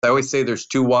I always say there's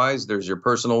two whys. There's your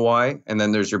personal why, and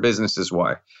then there's your business's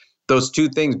why. Those two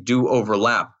things do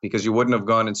overlap because you wouldn't have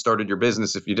gone and started your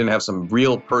business if you didn't have some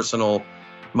real personal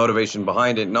motivation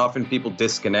behind it. And often people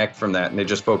disconnect from that and they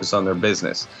just focus on their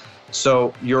business.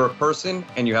 So you're a person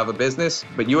and you have a business,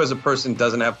 but you as a person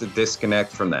doesn't have to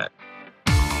disconnect from that.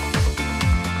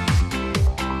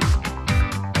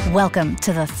 Welcome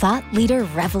to the Thought Leader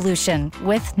Revolution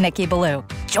with Nikki Ballou.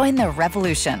 Join the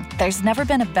revolution. There's never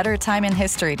been a better time in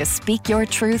history to speak your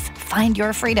truth, find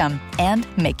your freedom, and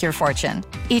make your fortune.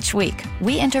 Each week,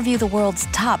 we interview the world's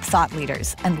top thought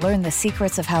leaders and learn the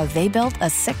secrets of how they built a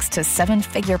 6 to 7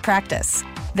 figure practice.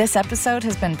 This episode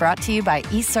has been brought to you by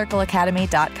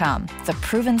eCircleAcademy.com, the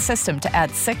proven system to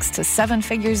add 6 to 7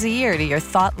 figures a year to your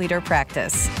thought leader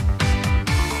practice.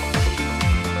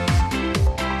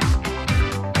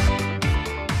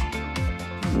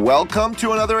 Welcome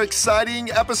to another exciting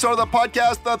episode of the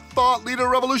podcast, The Thought Leader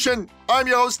Revolution. I'm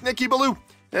your host, Nikki Ballou.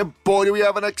 And boy, do we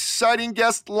have an exciting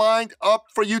guest lined up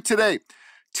for you today.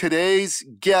 Today's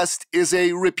guest is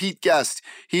a repeat guest.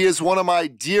 He is one of my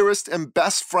dearest and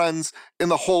best friends in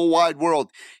the whole wide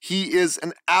world. He is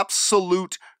an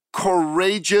absolute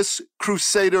courageous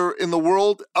crusader in the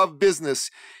world of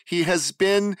business. He has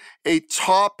been a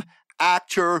top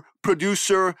actor,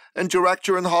 producer, and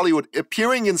director in Hollywood,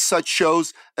 appearing in such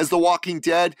shows as The Walking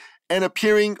Dead and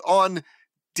appearing on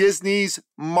Disney's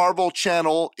Marvel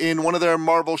channel in one of their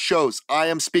Marvel shows. I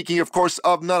am speaking, of course,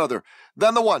 of none other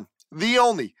than the one, the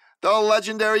only, the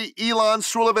legendary Ilan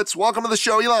Srulovicz. Welcome to the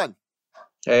show, Ilan.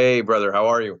 Hey, brother. How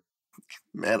are you?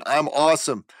 Man, I'm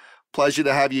awesome. Pleasure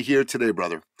to have you here today,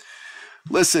 brother.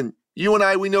 Listen, you and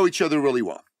I, we know each other really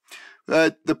well.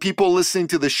 The people listening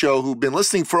to the show who've been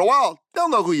listening for a while, they'll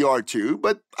know who you are too,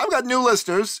 but I've got new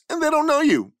listeners and they don't know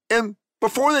you. And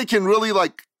before they can really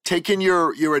take in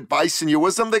your advice and your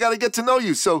wisdom, they got to get to know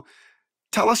you. So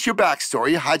tell us your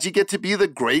backstory. How'd you get to be the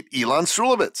great Ilan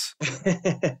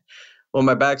Srulovicz? Well,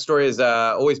 my backstory has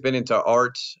always been into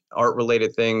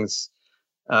art-related things,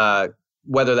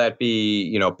 whether that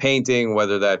be, painting,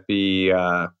 whether that be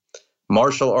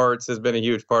martial arts has been a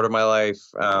huge part of my life.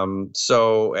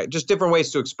 So just different ways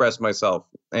to express myself.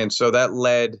 And so that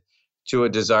led to a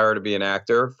desire to be an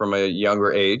actor from a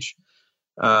younger age,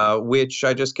 which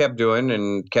I just kept doing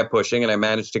and kept pushing. And I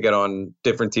managed to get on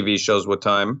different TV shows with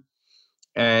time.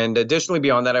 And additionally,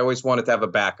 beyond that, I always wanted to have a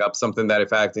backup, something that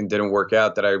if acting didn't work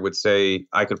out, that I would say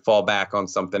I could fall back on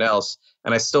something else.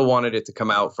 And I still wanted it to come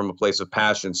out from a place of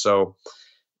passion. So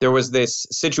there was this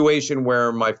situation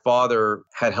where my father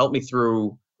had helped me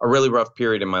through a really rough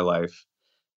period in my life,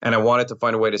 and I wanted to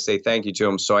find a way to say thank you to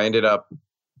him. So I ended up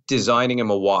designing him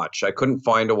a watch. I couldn't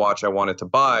find a watch I wanted to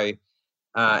buy,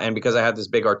 and because I had this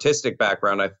big artistic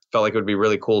background, I felt like it would be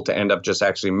really cool to end up just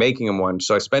actually making him one.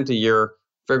 So I spent a year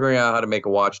figuring out how to make a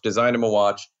watch, designed him a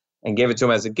watch, and gave it to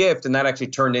him as a gift, and that actually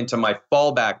turned into my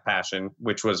fallback passion,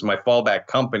 which was my fallback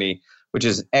company, which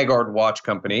is Eggard Watch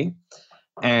Company.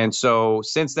 And so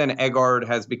since then, Eggard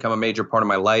has become a major part of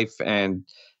my life, and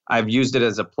I've used it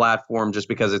as a platform just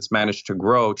because it's managed to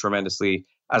grow tremendously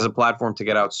as a platform to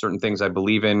get out certain things I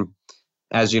believe in.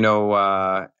 As you know,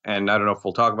 and I don't know if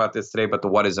we'll talk about this today, but the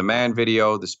What is a Man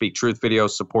video, the Speak Truth video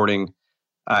supporting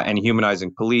and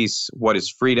humanizing police, What is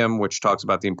Freedom, which talks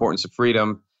about the importance of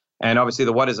freedom. And obviously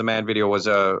the What is a Man video was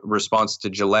a response to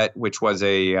Gillette, which was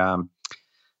a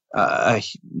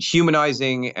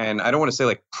humanizing, and I don't want to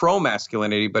say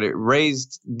pro-masculinity, but it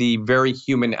raised the very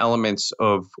human elements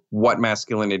of what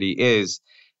masculinity is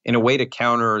in a way to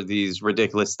counter these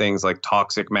ridiculous things like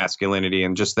toxic masculinity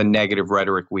and just the negative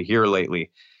rhetoric we hear lately.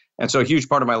 And so a huge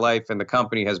part of my life and the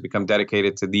company has become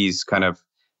dedicated to these kind of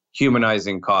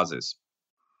humanizing causes.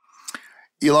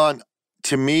 Ilan,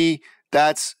 to me,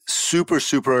 that's super,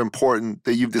 super important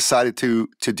that you've decided to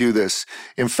do this.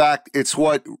 In fact, it's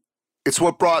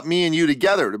what brought me and you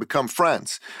together to become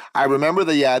friends. I remember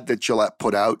the ad that Gillette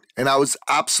put out, and I was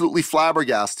absolutely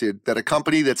flabbergasted that a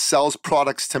company that sells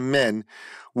products to men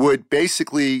would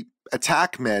basically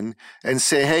attack men and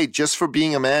say, hey, just for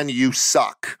being a man, you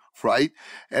suck, right?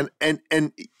 And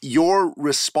your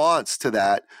response to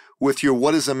that with your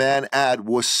What is a Man ad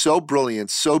was so brilliant,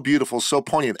 so beautiful, so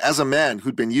poignant. As a man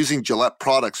who'd been using Gillette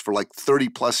products for 30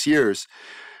 plus years,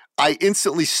 I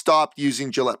instantly stopped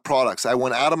using Gillette products. I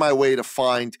went out of my way to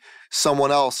find someone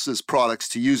else's products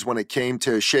to use when it came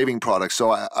to shaving products.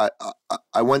 So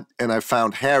I went and I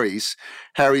found Harry's.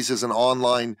 Harry's is an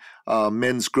online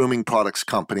men's grooming products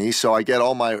company. So I get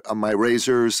all my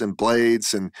razors and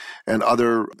blades and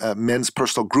other men's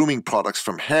personal grooming products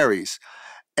from Harry's.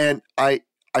 And I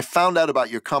I found out about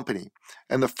your company.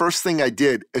 And the first thing I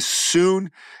did as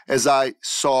soon as I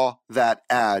saw that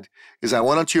ad is I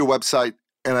went onto your website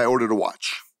and I ordered a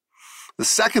watch. The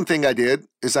second thing I did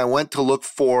is I went to look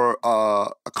for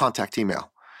a contact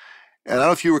email. And I don't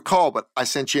know if you recall, but I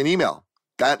sent you an email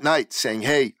that night saying,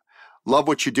 hey, love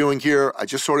what you're doing here. I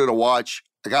just ordered a watch.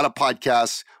 I got a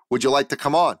podcast. Would you like to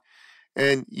come on?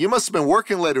 And you must have been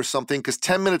working late or something, because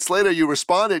 10 minutes later you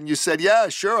responded and you said, yeah,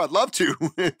 sure, I'd love to.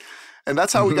 And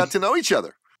that's how we got to know each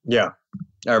other. Yeah,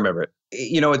 I remember it.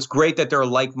 It's great that there are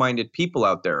like-minded people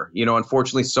out there.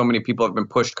 Unfortunately, so many people have been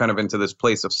pushed kind of into this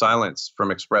place of silence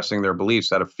from expressing their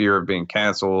beliefs out of fear of being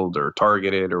canceled or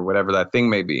targeted or whatever that thing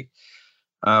may be.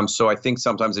 So I think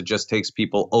sometimes it just takes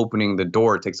people opening the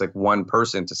door. It takes like one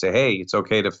person to say, hey, it's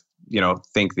okay to,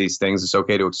 think these things. It's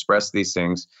okay to express these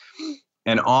things.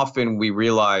 And often we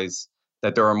realize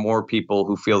that there are more people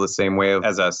who feel the same way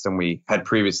as us than we had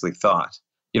previously thought.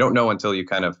 You don't know until you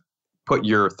kind of put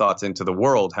your thoughts into the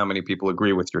world how many people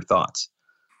agree with your thoughts.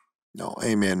 No,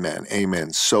 amen, man.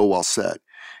 Amen. So well said.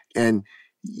 And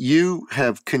you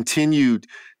have continued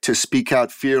to speak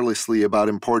out fearlessly about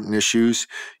important issues.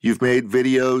 You've made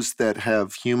videos that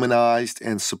have humanized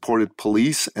and supported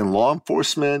police and law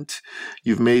enforcement.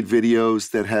 You've made videos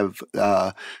that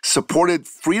have supported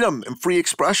freedom and free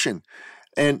expression.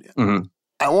 And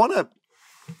I want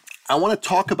to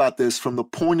talk about this from the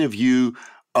point of view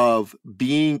of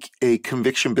being a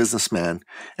conviction businessman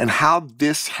and how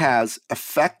this has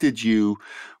affected you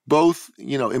both,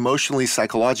 emotionally,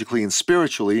 psychologically, and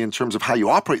spiritually in terms of how you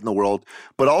operate in the world,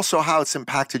 but also how it's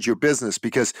impacted your business.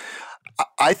 Because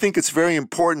I think it's very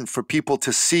important for people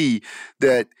to see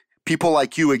that people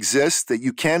like you exist, that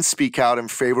you can speak out in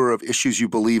favor of issues you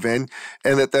believe in,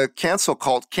 and that the cancel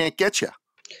cult can't get you.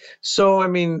 So,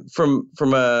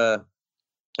 from a,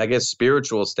 I guess,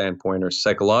 spiritual standpoint or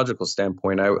psychological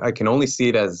standpoint, I can only see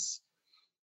it as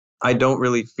I don't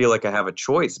really feel like I have a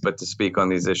choice but to speak on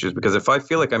these issues, because if I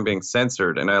feel like I'm being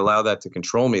censored and I allow that to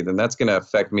control me, then that's going to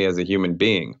affect me as a human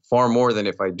being far more than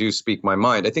if I do speak my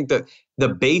mind. I think that the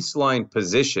baseline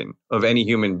position of any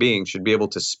human being should be able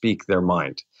to speak their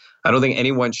mind. I don't think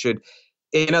anyone should.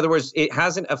 In other words, it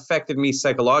hasn't affected me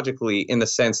psychologically in the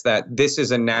sense that this is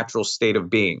a natural state of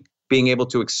being. Being able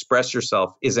to express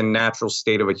yourself is a natural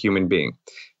state of a human being.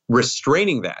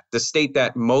 Restraining that, the state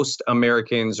that most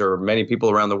Americans or many people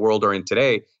around the world are in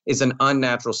today, is an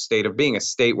unnatural state of being, a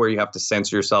state where you have to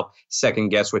censor yourself, second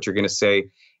guess what you're going to say.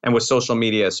 And with social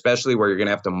media, especially, where you're going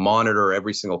to have to monitor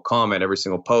every single comment, every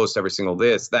single post, every single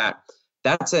this,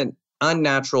 that's an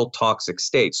unnatural, toxic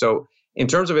state. So in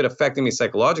terms of it affecting me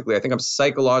psychologically, I think I'm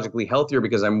psychologically healthier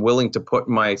because I'm willing to put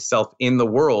myself in the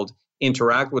world,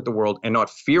 interact with the world, and not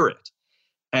fear it.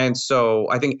 And so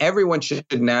I think everyone should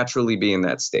naturally be in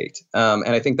that state. And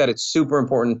I think that it's super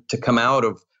important to come out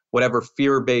of whatever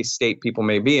fear-based state people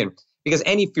may be in, because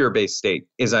any fear-based state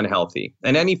is unhealthy.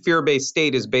 And any fear-based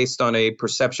state is based on a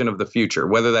perception of the future,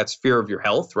 whether that's fear of your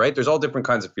health, right? There's all different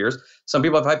kinds of fears. Some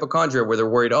people have hypochondria where they're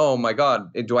worried, oh my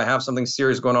God, do I have something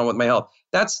serious going on with my health?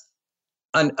 That's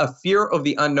a fear of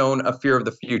the unknown, a fear of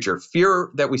the future.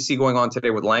 Fear that we see going on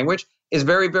today with language is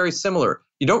very, very similar.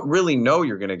 You don't really know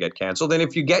you're going to get canceled. And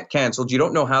if you get canceled, you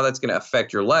don't know how that's going to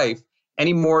affect your life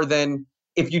any more than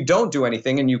if you don't do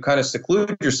anything and you kind of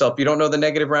seclude yourself. You don't know the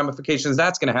negative ramifications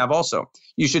that's going to have also.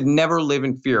 You should never live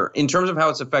in fear. In terms of how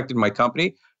it's affected my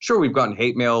company, sure, we've gotten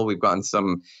hate mail. We've gotten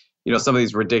some of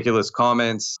these ridiculous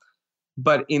comments.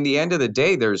 But in the end of the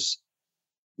day, there's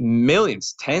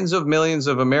millions, tens of millions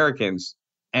of Americans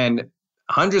and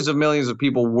hundreds of millions of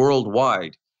people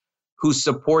worldwide who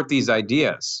support these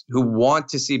ideas, who want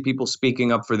to see people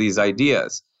speaking up for these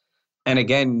ideas, and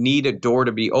again, need a door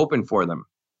to be open for them.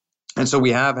 And so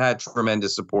we have had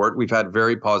tremendous support. We've had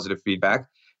very positive feedback.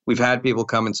 We've had people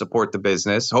come and support the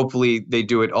business. Hopefully they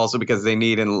do it also because they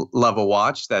need and love a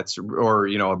watch or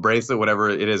a bracelet, whatever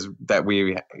it is that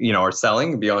we, are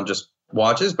selling beyond just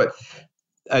watches. But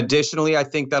additionally, I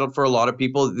think that for a lot of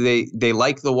people, they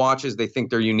like the watches, they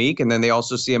think they're unique, and then they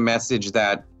also see a message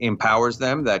that empowers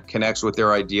them, that connects with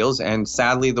their ideals. And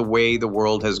sadly, the way the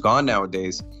world has gone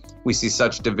nowadays, we see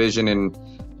such division in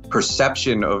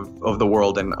perception of the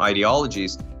world and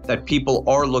ideologies that people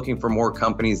are looking for more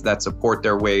companies that support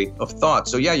their way of thought.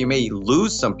 So yeah, you may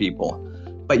lose some people,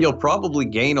 but you'll probably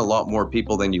gain a lot more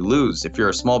people than you lose. If you're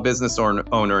a small business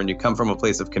owner and you come from a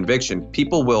place of conviction,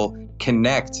 people will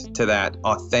connect to that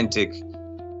authentic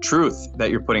truth that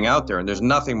you're putting out there. And there's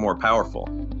nothing more powerful.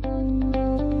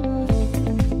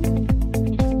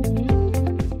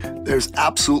 There's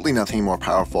absolutely nothing more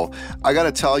powerful. I got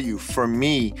to tell you, for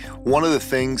me, one of the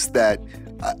things that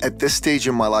at this stage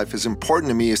in my life is important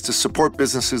to me is to support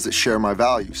businesses that share my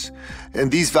values.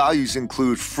 And these values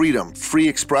include freedom, free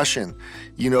expression,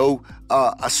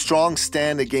 a strong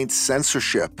stand against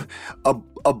censorship,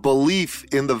 a belief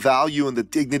in the value and the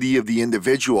dignity of the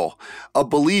individual, a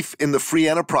belief in the free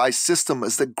enterprise system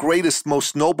as the greatest,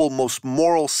 most noble, most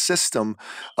moral system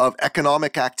of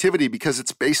economic activity because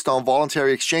it's based on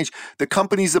voluntary exchange. The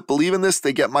companies that believe in this,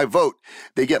 they get my vote.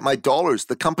 They get my dollars.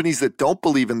 The companies that don't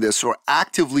believe in this or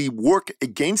actively work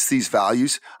against these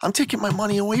values, I'm taking my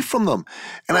money away from them.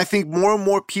 And I think more and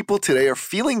more people today are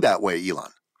feeling that way, Ilan.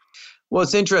 Well,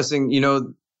 it's interesting,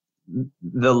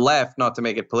 the left, not to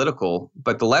make it political,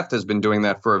 but the left has been doing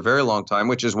that for a very long time,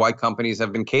 which is why companies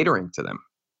have been catering to them,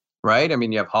 right? I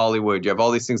mean, you have Hollywood, you have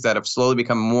all these things that have slowly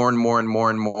become more and more and more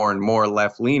and more and more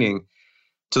left-leaning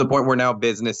to the point where now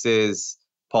businesses,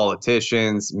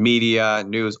 politicians, media,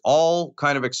 news, all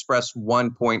kind of express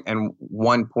one point and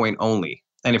one point only.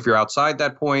 And if you're outside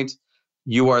that point,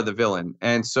 you are the villain.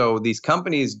 And so these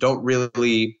companies don't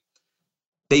really,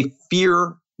 they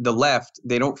fear the left,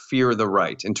 they don't fear the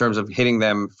right in terms of hitting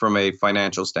them from a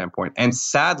financial standpoint. And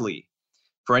sadly,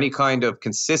 for any kind of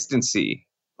consistency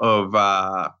of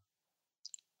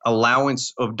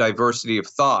allowance of diversity of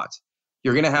thought,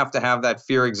 you're going to have that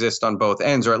fear exist on both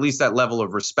ends, or at least that level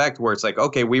of respect where it's like,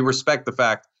 okay, we respect the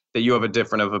fact that you have a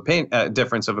difference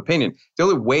of opinion. The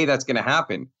only way that's going to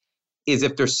happen is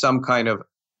if there's some kind of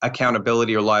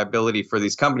accountability or liability for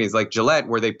these companies like Gillette,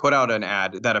 where they put out an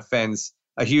ad that offends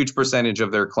a huge percentage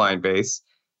of their client base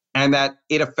and that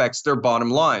it affects their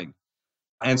bottom line.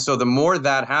 And so the more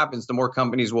that happens, the more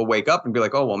companies will wake up and be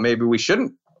like, oh, well, maybe we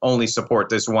shouldn't only support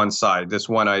this one side, this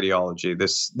one ideology,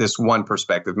 this one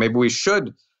perspective. Maybe we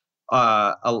should,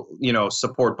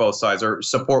 support both sides or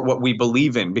support what we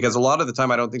believe in. Because a lot of the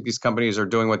time, I don't think these companies are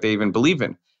doing what they even believe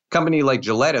in. A company like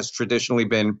Gillette has traditionally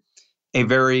been a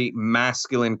very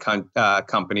masculine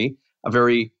company, a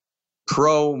very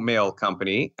pro-male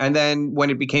company. And then when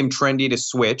it became trendy to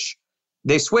switch,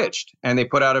 they switched and they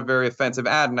put out a very offensive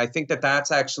ad. And I think that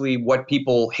that's actually what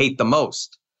people hate the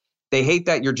most. They hate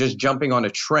that you're just jumping on a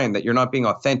trend, that you're not being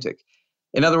authentic.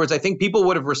 In other words, I think people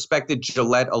would have respected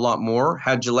Gillette a lot more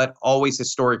had Gillette always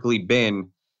historically been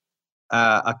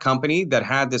a company that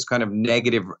had this kind of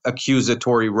negative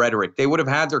accusatory rhetoric. They would have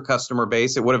had their customer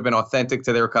base. It would have been authentic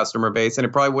to their customer base, and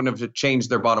it probably wouldn't have changed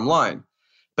their bottom line.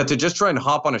 But to just try and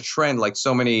hop on a trend like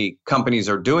so many companies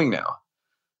are doing now,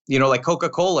 like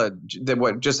Coca-Cola,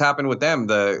 what just happened with them,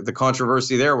 the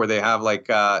controversy there where they have like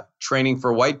training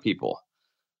for white people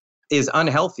is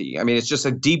unhealthy. I mean, it's just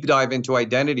a deep dive into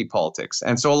identity politics.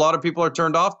 And so a lot of people are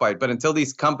turned off by it. But until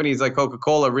these companies like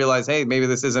Coca-Cola realize, hey, maybe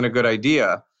this isn't a good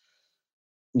idea,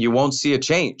 you won't see a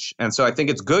change. And so I think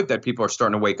it's good that people are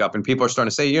starting to wake up and people are starting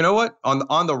to say, you know what,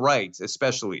 on the right,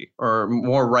 especially, or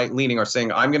more right leaning, are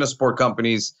saying, I'm going to support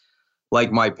companies like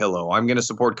MyPillow. I'm going to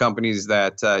support companies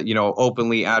that,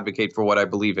 openly advocate for what I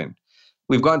believe in.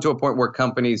 We've gotten to a point where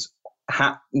companies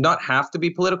not have to be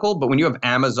political, but when you have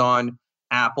Amazon,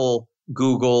 Apple,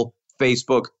 Google,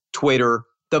 Facebook, Twitter,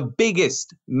 the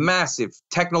biggest, massive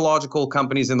technological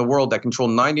companies in the world that control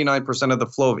 99% of the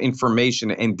flow of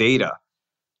information and data,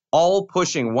 all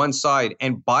pushing one side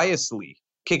and biasly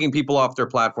kicking people off their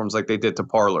platforms like they did to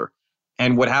Parler.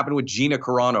 And what happened with Gina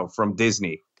Carano from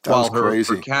Disney, while her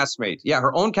castmate,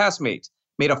 her own castmate,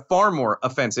 made a far more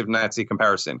offensive Nazi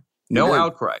comparison. No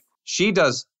outcry. She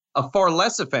does a far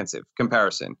less offensive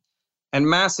comparison. And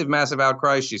massive, massive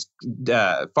outcry. She's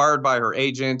fired by her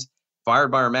agent, fired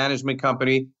by her management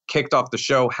company, kicked off the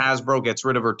show. Hasbro gets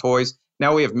rid of her toys.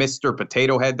 Now we have Mr.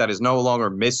 Potato Head that is no longer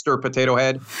Mr. Potato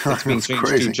Head. It's being changed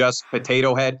to just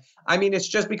Potato Head. I mean, it's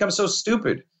just become so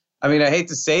stupid. I mean, I hate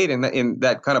to say it in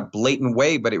that kind of blatant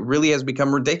way, but it really has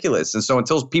become ridiculous. And so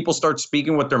until people start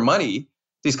speaking with their money,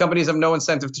 these companies have no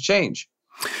incentive to change.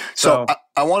 So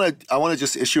I want to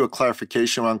just issue a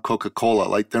clarification around Coca-Cola.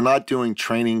 Like, they're not doing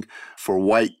training for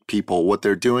white people. What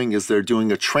they're doing is they're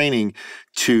doing a training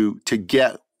to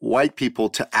get white people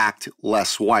to act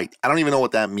less white. I don't even know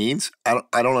what that means. I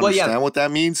don't understand what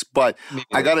that means, but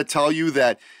I got to tell you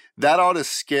that ought to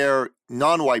scare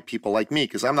non-white people like me,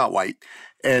 because I'm not white.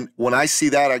 And when I see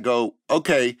that, I go,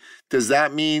 okay, does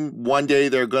that mean one day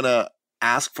they're going to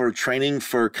ask for training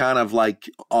for kind of like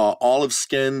olive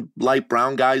skin, light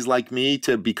brown guys like me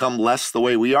to become less the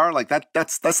way we are? Like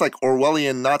that's like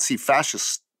Orwellian Nazi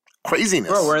fascist craziness.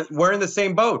 Bro, we're in the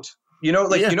same boat. You know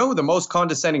who the most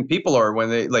condescending people are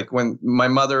when my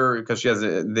mother, because she has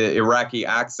the Iraqi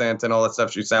accent and all that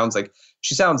stuff, she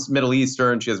sounds Middle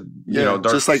Eastern. She has, dark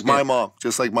just like skin. my mom,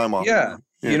 Yeah.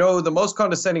 The most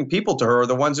condescending people to her are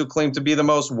the ones who claim to be the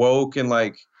most woke and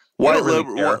like, White,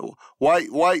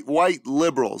 really white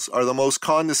liberals are the most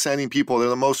condescending people. They're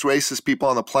the most racist people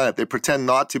on the planet. They pretend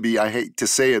not to be. I hate to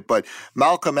say it, but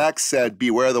Malcolm X said,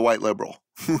 "Beware the white liberal,"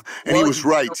 and he was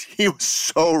right. He was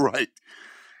so right.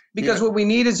 Because what we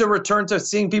need is a return to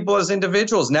seeing people as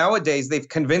individuals. Nowadays, they've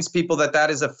convinced people that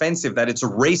is offensive, that it's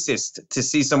racist to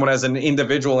see someone as an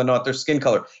individual and not their skin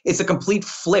color. It's a complete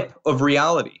flip of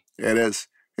reality. It is.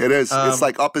 It is. It's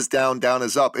like up is down, down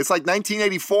is up. It's like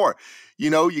 1984.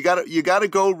 You gotta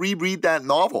go reread that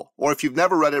novel, or if you've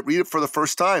never read it, read it for the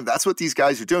first time. That's what these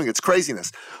guys are doing. It's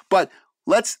craziness. But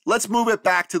let's move it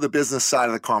back to the business side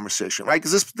of the conversation, right?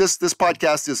 Because this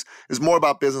podcast is more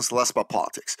about business, less about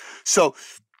politics. So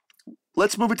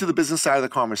let's move it to the business side of the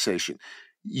conversation.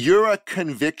 You're a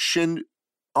conviction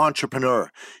entrepreneur.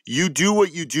 You do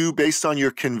what you do based on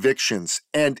your convictions,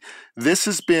 and this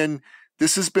has been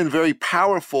very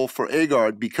powerful for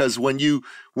Agard, because when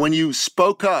you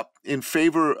spoke up in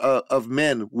favor of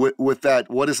men with that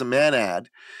 "What is a Man" ad,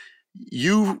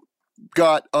 you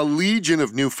got a legion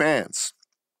of new fans,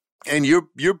 and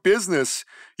your business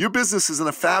is in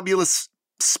a fabulous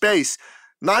space,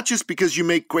 not just because you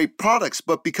make great products,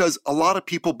 but because a lot of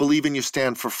people believe in your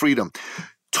stand for freedom.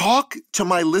 Talk to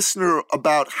my listener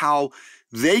about how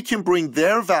they can bring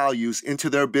their values into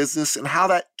their business and how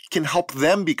that can help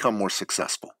them become more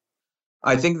successful.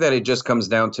 I think that it just comes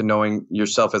down to knowing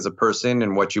yourself as a person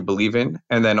and what you believe in,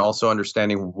 and then also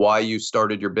understanding why you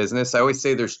started your business. I always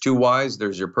say there's two whys.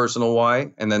 There's your personal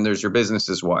why, and then there's your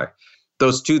business's why.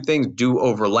 Those two things do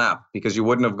overlap, because you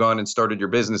wouldn't have gone and started your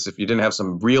business if you didn't have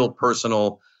some real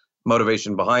personal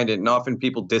motivation behind it. And often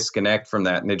people disconnect from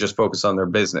that and they just focus on their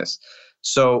business.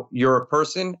 So you're a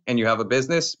person and you have a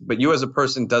business, but you as a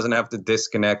person doesn't have to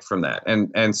disconnect from that.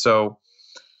 And so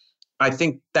I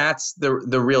think that's the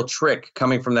real trick,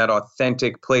 coming from that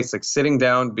authentic place, like sitting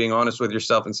down, being honest with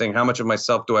yourself and saying, how much of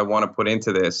myself do I want to put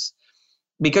into this?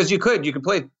 Because you could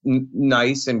play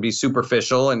nice and be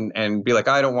superficial and be like,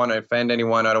 I don't want to offend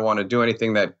anyone. I don't want to do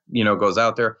anything that, goes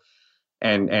out there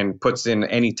and puts in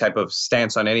any type of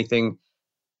stance on anything.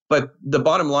 But the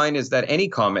bottom line is that any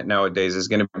comment nowadays is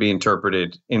going to be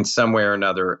interpreted in some way or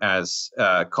another as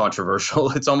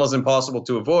controversial. It's almost impossible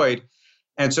to avoid.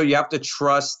 And so you have to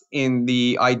trust in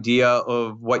the idea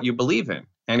of what you believe in.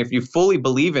 And if you fully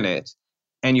believe in it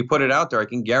and you put it out there, I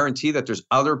can guarantee that there's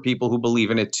other people who believe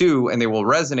in it too, and they will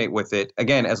resonate with it.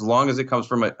 Again, as long as it comes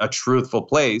from a truthful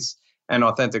place, an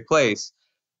authentic place,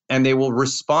 and they will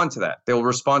respond to that. They will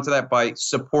respond to that by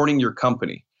supporting your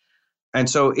company. And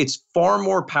so it's far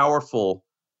more powerful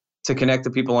to connect to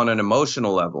people on an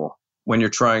emotional level when you're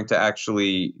trying to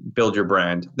actually build your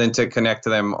brand than to connect to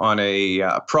them on a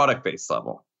product-based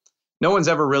level. No one's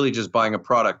ever really just buying a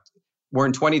product. We're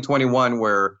in 2021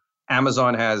 where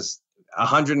Amazon has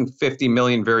 150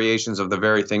 million variations of the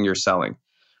very thing you're selling,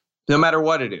 no matter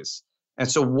what it is. And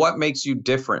so what makes you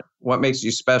different? What makes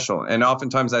you special? And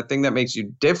oftentimes that thing that makes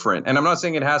you different, and I'm not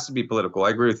saying it has to be political.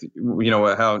 I agree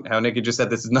with how Nicky just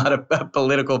said this is not a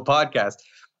political podcast,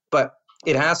 but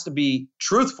it has to be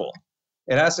truthful.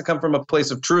 It has to come from a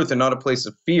place of truth and not a place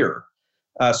of fear.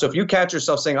 So if you catch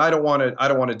yourself saying, I don't want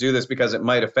to do this because it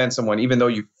might offend someone, even though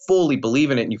you fully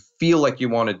believe in it and you feel like you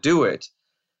want to do it,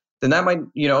 then that might,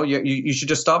 you should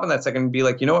just stop in that second and be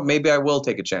like, you know what, maybe I will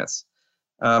take a chance.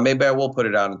 Maybe I will put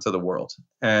it out into the world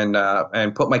and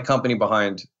put my company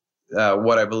behind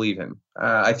what I believe in.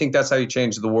 I think that's how you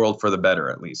change the world for the better,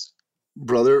 at least.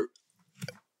 Brother,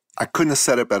 I couldn't have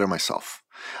said it better myself.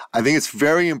 I think it's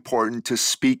very important to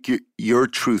speak your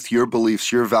truth, your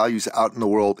beliefs, your values out in the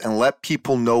world and let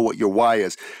people know what your why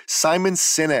is. Simon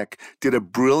Sinek did a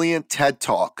brilliant TED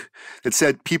Talk that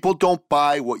said people don't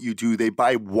buy what you do, they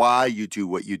buy why you do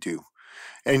what you do.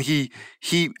 And he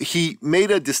made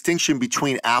a distinction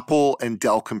between Apple and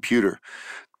Dell Computer.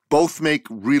 Both make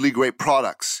really great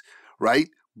products, right?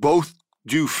 Both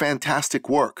do fantastic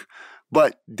work.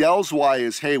 But Dell's why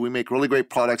is, hey, we make really great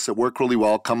products that work really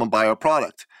well. Come and buy our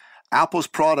product. Apple's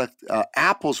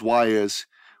why is,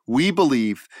 we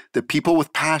believe that people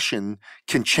with passion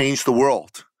can change the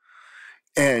world.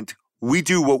 And we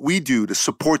do what we do to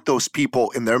support those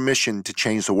people in their mission to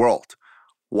change the world.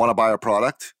 Want to buy our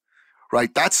product?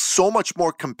 Right? That's so much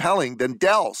more compelling than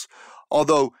Dell's.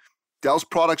 Although Dell's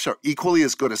products are equally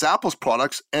as good as Apple's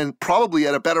products and probably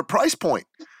at a better price point.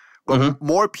 But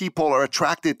more people are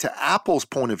attracted to Apple's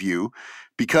point of view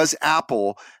because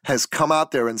Apple has come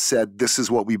out there and said, this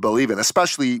is what we believe in,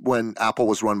 especially when Apple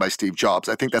was run by Steve Jobs.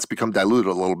 I think that's become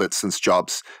diluted a little bit since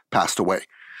Jobs passed away.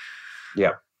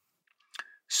 Yeah.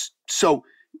 So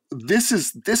this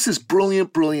is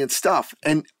brilliant, brilliant stuff.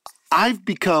 And I've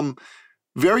become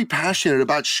very passionate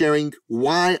about sharing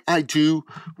why I do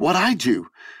what I do.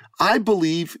 I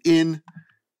believe in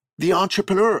the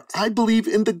entrepreneur. I believe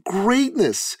in the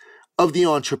greatness of the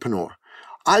entrepreneur.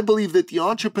 I believe that the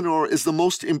entrepreneur is the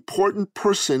most important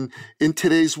person in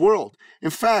today's world. In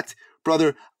fact,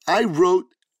 brother, I wrote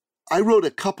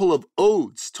a couple of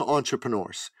odes to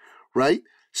entrepreneurs, right?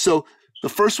 So the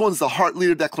first one's the Heart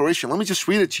Leader Declaration. Let me just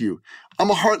read it to you.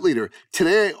 I'm a heart leader.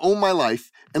 Today I own my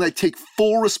life and I take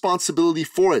full responsibility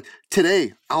for it.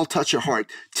 Today I'll touch a heart.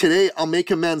 Today I'll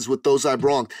make amends with those I've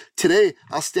wronged. Today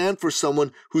I'll stand for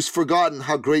someone who's forgotten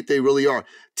how great they really are.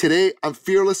 Today I'm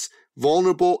fearless,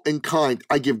 vulnerable, and kind.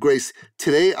 I give grace.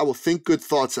 Today I will think good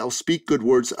thoughts. I will speak good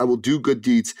words. I will do good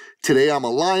deeds. Today I'm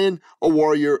a lion, a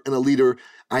warrior, and a leader.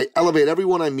 I elevate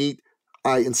everyone I meet.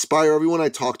 I inspire everyone I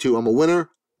talk to. I'm a winner,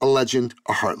 a legend,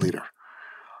 a heart leader.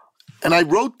 And I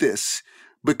wrote this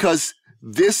because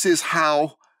this is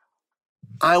how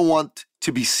I want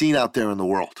to be seen out there in the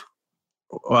world.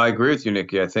 Well, I agree with you,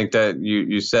 Nikki. I think that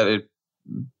you said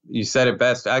it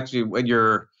best. Actually, when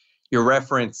your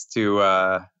reference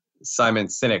to Simon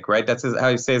Sinek, right? That's how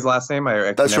you say his last name?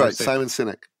 That's right, Simon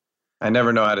Sinek. I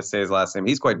never know how to say his last name.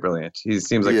 He's quite brilliant. He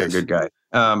seems like a good guy.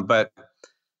 But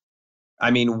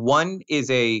I mean, one is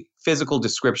a physical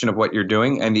description of what you're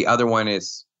doing, and the other one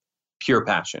is pure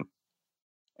passion.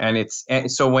 And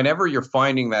so whenever you're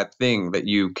finding that thing that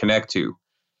you connect to,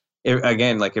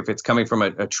 again, like if it's coming from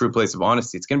a true place of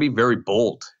honesty, it's going to be very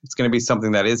bold. It's going to be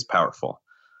something that is powerful.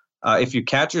 If you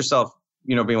catch yourself,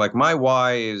 being like, my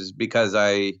why is because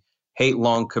I hate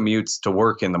long commutes to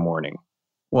work in the morning.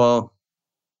 Well,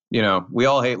 we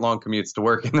all hate long commutes to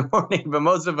work in the morning, but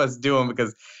most of us do them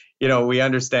because, we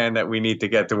understand that we need to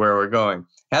get to where we're going.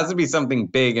 It has to be something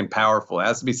big and powerful. It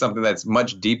has to be something that's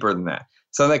much deeper than that.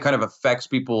 Something that kind of affects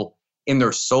people in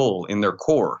their soul, in their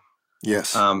core.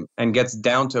 Yes. And gets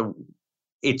down to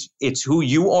it's who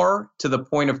you are to the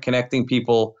point of connecting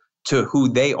people to who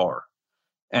they are.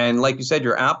 And like you said,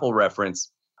 your Apple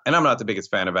reference, and I'm not the biggest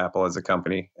fan of Apple as a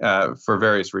company for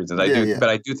various reasons. But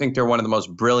I do think they're one of the most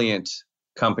brilliant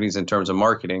companies in terms of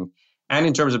marketing and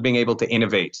in terms of being able to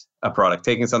innovate a product,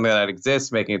 taking something that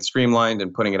exists, making it streamlined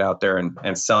and putting it out there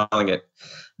and selling it.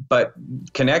 But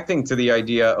connecting to the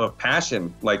idea of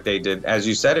passion like they did, as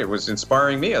you said, it was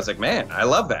inspiring me. I was like, man, I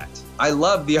love that. I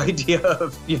love the idea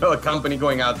of, a company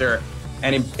going out there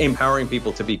and empowering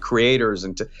people to be creators.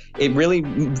 And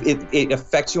it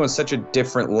affects you on such a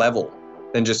different level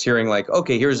than just hearing like,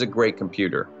 okay, here's a great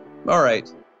computer. All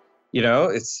right.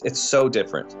 It's so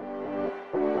different.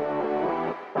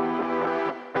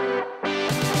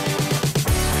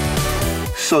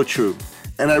 So true.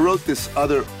 And I wrote this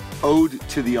other ode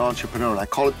to the entrepreneur, and I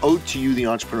call it Ode to You, the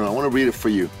Entrepreneur. I want to read it for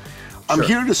you. I'm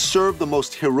here to serve the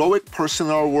most heroic person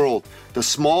in our world, the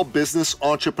small business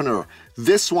entrepreneur.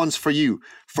 This one's for you,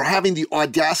 for having the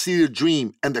audacity to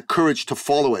dream and the courage to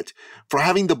follow it, for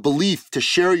having the belief to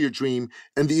share your dream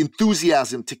and the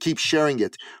enthusiasm to keep sharing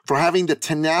it, for having the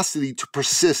tenacity to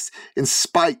persist in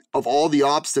spite of all the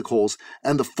obstacles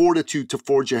and the fortitude to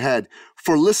forge ahead,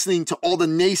 for listening to all the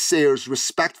naysayers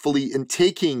respectfully and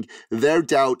taking their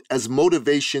doubt as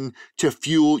motivation to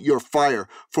fuel your fire,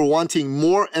 for wanting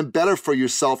more and better for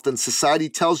yourself than society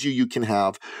tells you can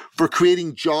have, for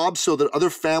creating jobs so that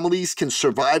other families can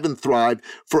survive and thrive,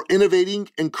 for innovating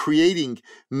and creating,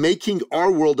 making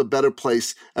our world a better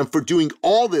place, and for doing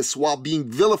all this while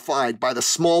being vilified by the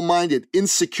small-minded,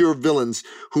 insecure villains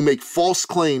who make false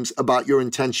claims about your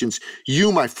intentions.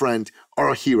 You, my friend, are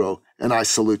a hero, and I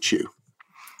salute you.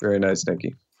 Very nice,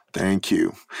 Nikki. Thank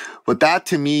you. But that,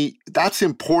 to me, that's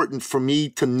important for me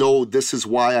to know this is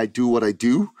why I do what I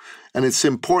do. And it's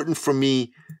important for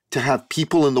me to have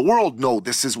people in the world know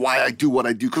this is why I do what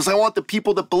I do, because I want the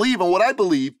people that believe in what I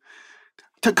believe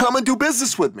to come and do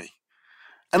business with me.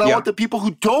 And I want the people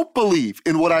who don't believe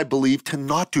in what I believe to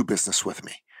not do business with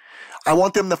me. I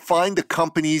want them to find the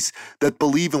companies that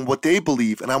believe in what they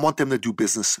believe, and I want them to do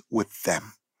business with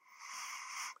them.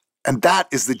 And that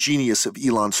is the genius of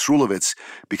Ilan Srulovicz,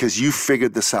 because you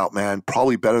figured this out, man,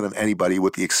 probably better than anybody,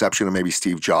 with the exception of maybe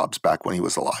Steve Jobs back when he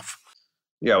was alive.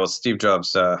 Yeah, well, Steve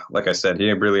Jobs, like I said,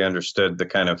 he really understood the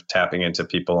kind of tapping into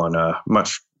people on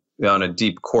a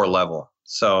deep core level.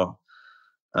 So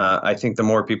I think the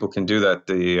more people can do that,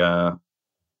 the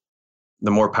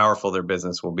more powerful their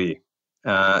business will be.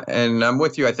 And I'm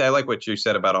with you. I like what you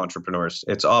said about entrepreneurs.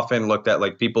 It's often looked at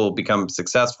like people become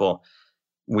successful.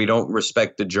 We don't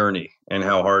respect the journey and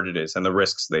how hard it is and the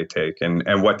risks they take and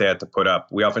what they had to put up.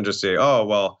 We often just say, oh,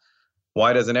 well,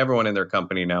 why doesn't everyone in their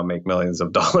company now make millions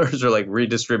of dollars or like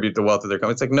redistribute the wealth of their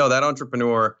company? It's like, no, that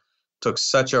entrepreneur took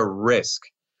such a risk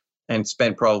and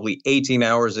spent probably 18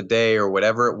 hours a day or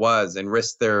whatever it was and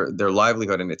risked their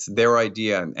livelihood, and it's their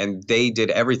idea, and they did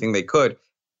everything they could.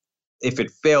 If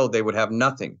it failed, they would have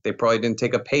nothing. They probably didn't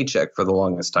take a paycheck for the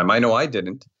longest time. I know I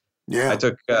didn't. Yeah. I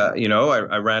took,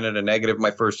 I ran at a negative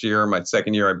my first year. My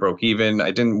second year, I broke even.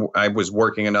 I was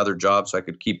working another job so I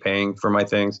could keep paying for my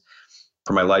things,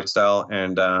 for my lifestyle.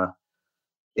 And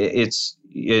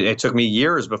it took me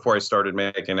years before I started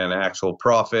making an actual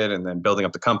profit, and then building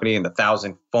up the company and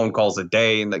 1,000 phone calls a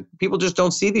day. And people just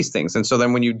don't see these things. And so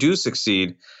then when you do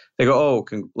succeed, they go, oh,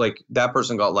 like that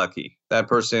person got lucky. That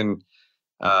person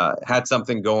had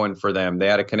something going for them. They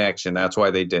had a connection. That's why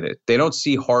they did it. They don't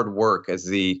see hard work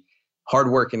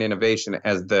and innovation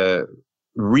as the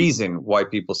reason why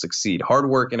people succeed. Hard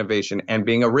work, innovation, and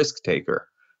being a risk taker.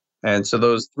 And so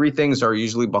those three things are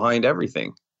usually behind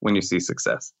everything when you see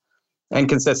success, and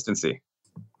consistency.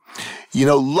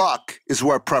 Luck is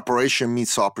where preparation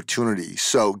meets opportunity.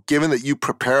 So given that you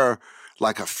prepare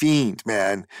like a fiend,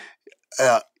 man,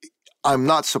 I'm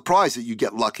not surprised that you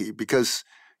get lucky, because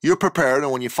you're prepared,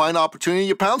 and when you find opportunity,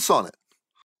 you pounce on it.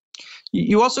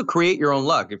 You also create your own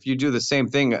luck. If you do the same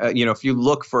thing, if you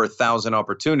look for 1,000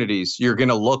 opportunities, you're going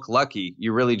to look lucky.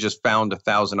 You really just found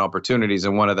 1,000 opportunities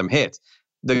and one of them hit.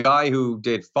 The guy who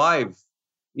did found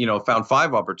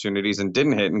 5 opportunities and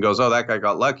didn't hit and goes, oh, that guy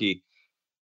got lucky.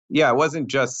 Yeah, it wasn't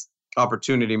just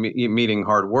opportunity meeting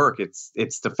hard work. It's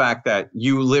the fact that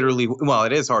you literally,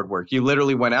 it is hard work. You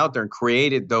literally went out there and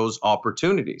created those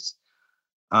opportunities,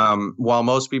 while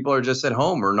most people are just at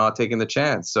home or not taking the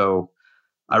chance. So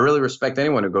I really respect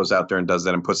anyone who goes out there and does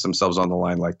that and puts themselves on the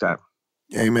line like that.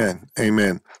 Amen.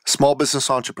 Amen. Small business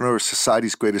entrepreneur is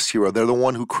society's greatest hero. They're the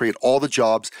one who create all the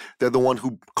jobs. They're the one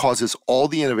who causes all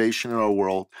the innovation in our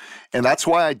world. And that's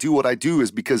why I do what I do, is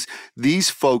because these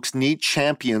folks need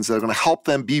champions that are going to help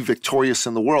them be victorious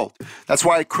in the world. That's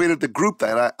why I created the group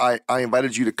that I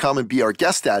invited you to come and be our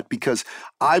guest at, because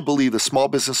I believe the small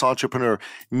business entrepreneur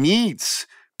needs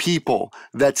people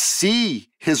that see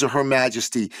his or her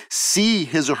majesty, see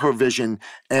his or her vision,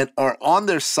 and are on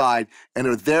their side and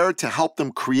are there to help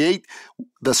them create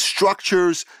the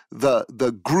structures,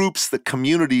 the groups, the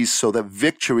communities, so that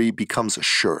victory becomes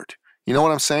assured. You know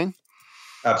what I'm saying?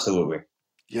 Absolutely.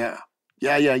 Yeah.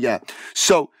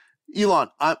 So, Ilan,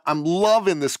 I'm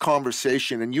loving this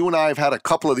conversation, and you and I have had a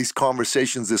couple of these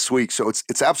conversations this week, so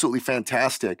it's absolutely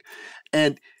fantastic.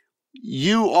 And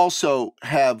you also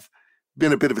have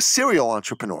been a bit of a serial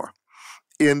entrepreneur,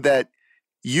 in that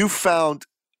you found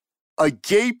a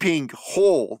gaping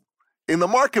hole in the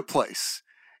marketplace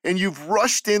and you've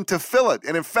rushed in to fill it.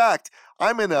 And in fact,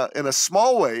 I'm in a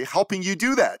small way helping you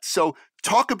do that. So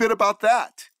talk a bit about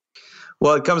that.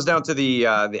 Well, it comes down to the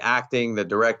acting, the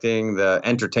directing, the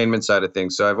entertainment side of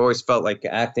things. So I've always felt like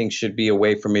acting should be a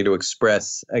way for me to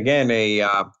express, again,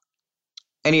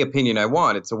 any opinion I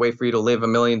want. It's a way for you to live a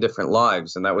million different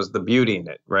lives. And that was the beauty in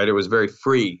it, right? It was very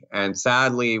free. And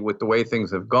sadly, with the way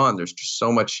things have gone, there's just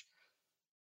so much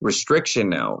restriction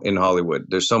now in Hollywood.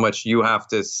 There's so much, you have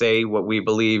to say what we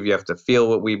believe, you have to feel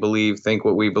what we believe, think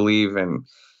what we believe. And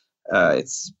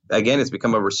it's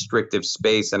become a restrictive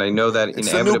space. And I know that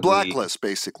it's the new blacklist,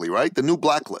 basically, right? The new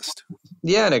blacklist.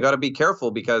 Yeah, and I got to be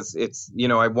careful, because it's,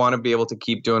 I want to be able to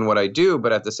keep doing what I do,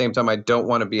 but at the same time, I don't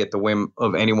want to be at the whim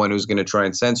of anyone who's going to try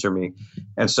and censor me.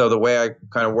 And so the way I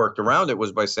kind of worked around it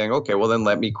was by saying, okay, well then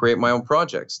let me create my own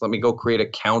projects. Let me go create a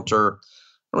counter.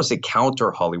 I don't want to say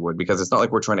counter Hollywood, because it's not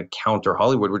like we're trying to counter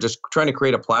Hollywood. We're just trying to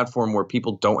create a platform where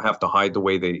people don't have to hide the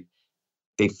way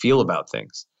they feel about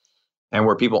things, and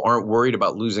where people aren't worried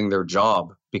about losing their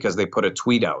job because they put a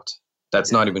tweet out. That's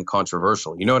not even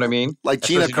controversial. You know what I mean? Like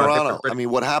Gina Carano. I mean,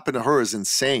 what happened to her is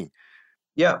insane.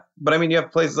 Yeah. But I mean, you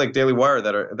have places like Daily Wire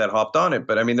that hopped on it.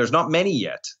 But I mean, there's not many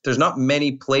yet. There's not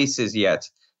many places yet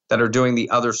that are doing the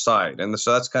other side. And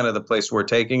so that's kind of the place we're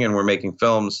taking, and we're making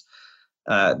films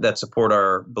that support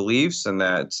our beliefs and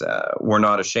that we're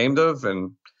not ashamed of.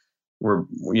 And we're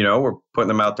putting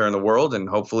them out there in the world, and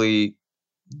hopefully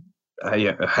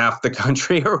half the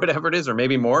country or whatever it is, or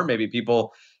maybe more, maybe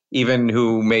people even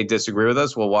who may disagree with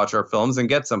us will watch our films and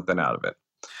get something out of it.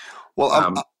 Well,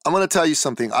 I'm going to tell you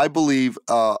something. I believe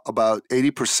about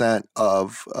 80%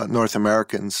 of North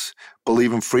Americans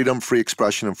believe in freedom, free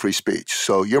expression, and free speech.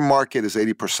 So your market is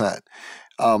 80%.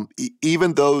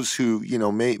 even those who, you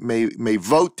know, may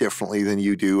vote differently than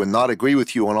you do and not agree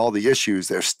with you on all the issues,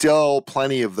 there's still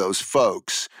plenty of those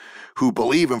folks who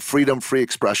believe in freedom, free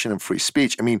expression, and free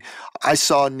speech. I mean, I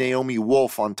saw Naomi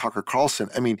Wolf on Tucker Carlson.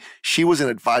 I mean, she was an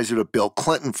advisor to Bill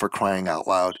Clinton, for crying out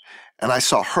loud. And I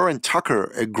saw her and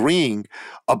Tucker agreeing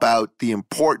about the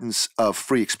importance of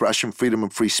free expression, freedom,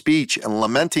 and free speech, and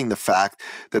lamenting the fact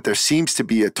that there seems to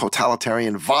be a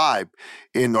totalitarian vibe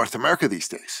in North America these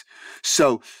days.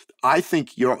 So I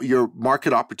think your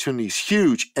market opportunity is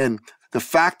huge. And the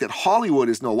fact that Hollywood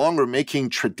is no longer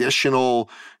making traditional,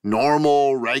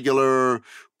 normal, regular,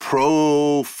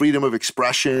 pro-freedom of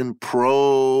expression,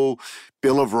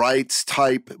 pro-Bill of Rights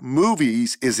type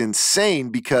movies is insane,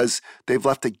 because they've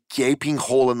left a gaping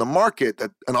hole in the market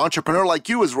that an entrepreneur like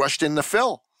you has rushed in to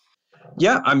fill.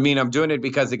 Yeah, I mean, I'm doing it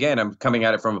because, again, I'm coming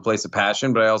at it from a place of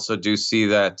passion, but I also do see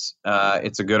that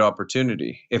it's a good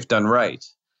opportunity if done right.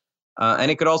 And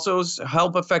it could also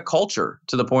help affect culture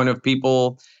to the point of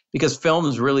people, because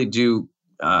films really do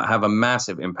have a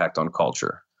massive impact on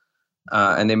culture,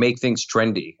 and they make things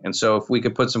trendy. And so if we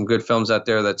could put some good films out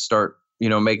there that start, you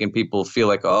know, making people feel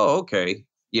like, oh, okay,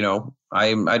 you know,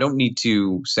 I don't need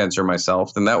to censor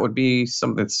myself, then that would be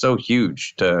something that's so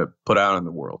huge to put out in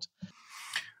the world.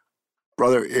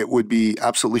 Brother, it would be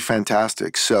absolutely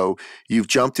fantastic. So you've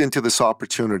jumped into this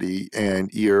opportunity and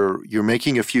you're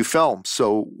making a few films.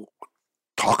 So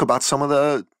talk about some of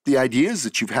the ideas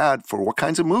that you've had for what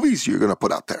kinds of movies you're going to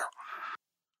put out there.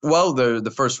 Well,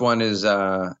 the first one is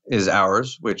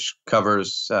Ours, which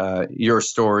covers your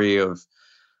story of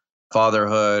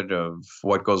fatherhood, of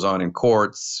what goes on in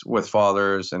courts with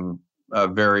fathers, and a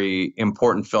very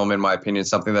important film, in my opinion,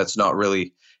 something that's not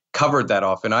really covered that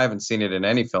often. I haven't seen it in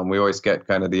any film. We always get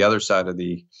kind of the other side of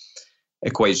the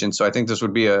equation. So I think this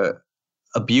would be a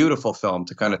beautiful film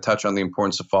to kind of touch on the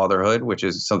importance of fatherhood, which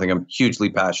is something I'm hugely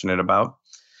passionate about.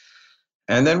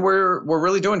 And then we're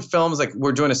really doing films, like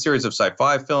we're doing a series of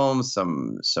sci-fi films,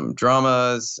 some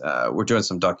dramas. We're doing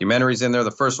some documentaries in there.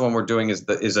 The first one we're doing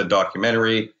is a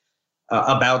documentary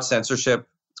about censorship.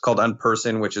 It's called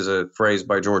Unperson, which is a phrase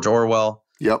by George Orwell.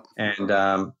 Yep. And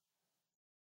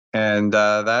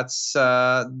that's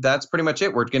pretty much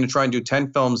it. We're going to try and do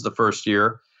 10 films the first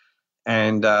year,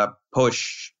 and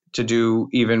push to do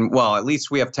at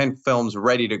least we have 10 films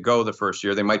ready to go the first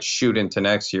year. They might shoot into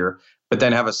next year, but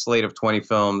then have a slate of 20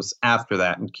 films after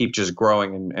that and keep just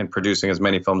growing and producing as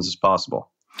many films as possible.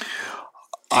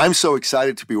 I'm so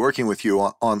excited to be working with you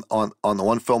on the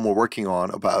one film we're working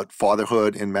on about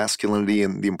fatherhood and masculinity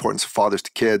and the importance of fathers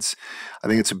to kids. I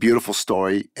think it's a beautiful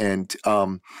story. And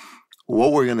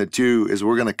what we're going to do is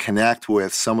we're going to connect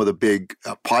with some of the big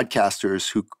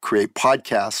podcasters who create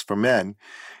podcasts for men.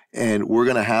 And we're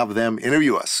going to have them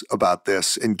interview us about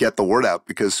this and get the word out,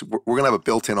 because we're going to have a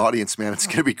built-in audience, man. It's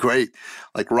going to be great.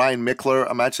 Like Ryan Mickler,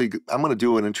 I'm going to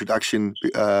do an introduction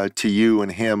to you and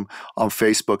him on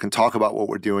Facebook and talk about what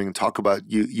we're doing and talk about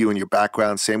you and your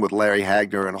background. Same with Larry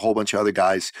Hagner and a whole bunch of other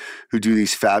guys who do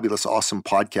these fabulous, awesome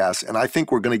podcasts. And I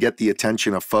think we're going to get the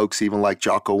attention of folks even like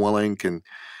Jocko Willink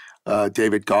and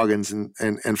David Goggins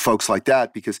and folks like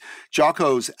that, because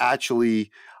Jocko's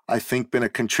actually, I think, been a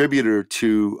contributor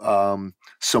to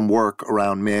some work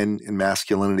around men and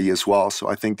masculinity as well. So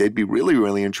I think they'd be really,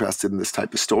 really interested in this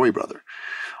type of story, brother.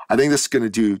 I think this is going to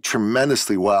do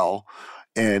tremendously well.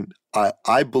 And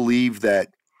I believe that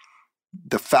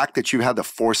the fact that you had the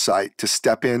foresight to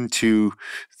step into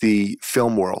the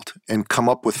film world and come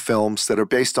up with films that are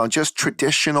based on just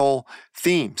traditional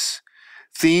themes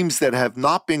that have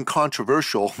not been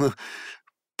controversial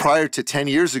prior to 10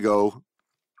 years ago,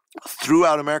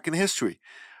 throughout American history.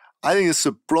 I think it's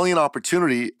a brilliant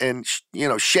opportunity, and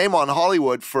shame on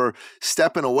Hollywood for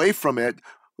stepping away from it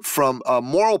from a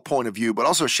moral point of view, but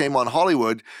also shame on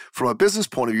Hollywood from a business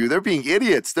point of view. They're being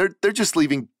idiots. They're just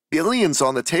leaving billions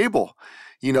on the table,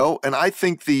 and I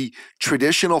think the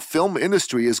traditional film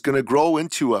industry is going to grow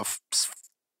into a $4.5,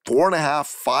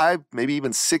 $5, maybe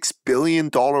even $6 billion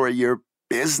a year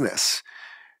business.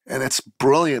 And it's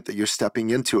brilliant that you're stepping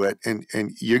into it, and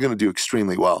you're going to do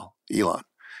extremely well, Ilan.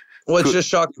 Well, it's just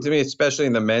shocking to me, especially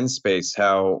in the men's space,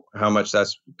 how much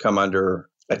that's come under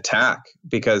attack,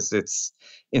 because it's,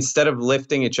 instead of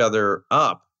lifting each other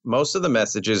up, most of the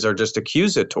messages are just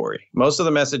accusatory. Most of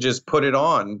the messages put it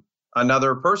on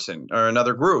another person or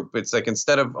another group. It's like,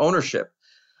 instead of ownership.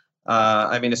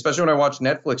 I mean, especially when I watch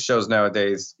Netflix shows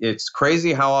nowadays, it's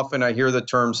crazy how often I hear the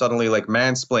term suddenly, like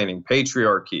mansplaining,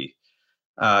 patriarchy.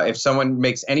 If someone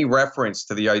makes any reference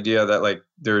to the idea that like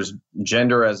there's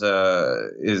gender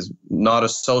is not a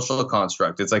social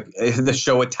construct, it's like the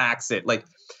show attacks it. Like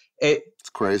it's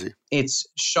crazy. It's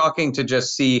shocking to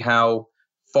just see how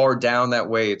far down that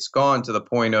way it's gone, to the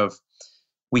point of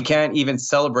we can't even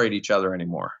celebrate each other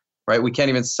anymore, right? We can't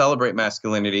even celebrate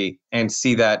masculinity and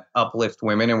see that uplift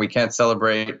women, and we can't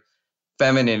celebrate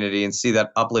femininity and see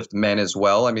that uplift men as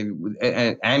well. I mean,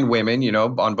 and women,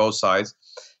 on both sides.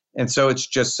 And so it's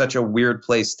just such a weird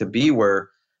place to be, where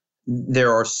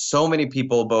there are so many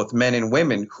people, both men and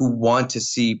women, who want to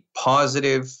see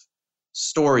positive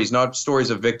stories, not stories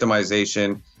of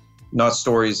victimization, not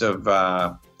stories of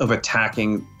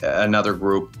attacking another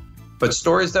group, but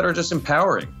stories that are just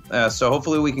empowering. So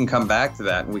hopefully we can come back to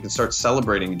that and we can start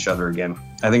celebrating each other again.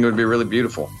 I think it would be really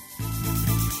beautiful.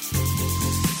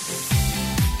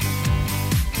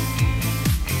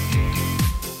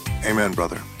 Amen,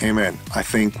 brother. Amen. I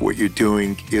think what you're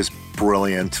doing is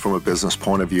brilliant from a business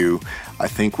point of view. I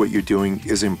think what you're doing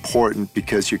is important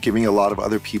because you're giving a lot of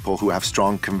other people who have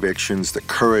strong convictions the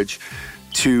courage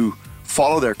to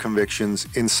follow their convictions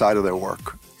inside of their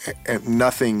work. And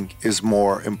nothing is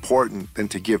more important than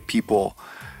to give people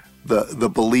the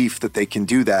belief that they can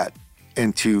do that,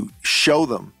 and to show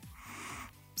them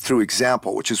through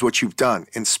example, which is what you've done.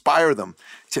 Inspire them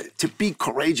to be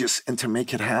courageous and to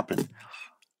make it happen.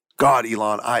 God,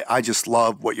 Ilan, I just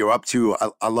love what you're up to.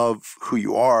 I love who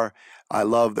you are. I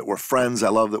love that we're friends. I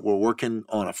love that we're working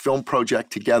on a film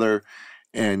project together.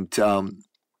 And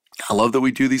I love that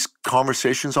we do these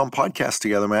conversations on podcasts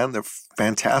together, man. They're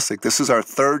fantastic. This is our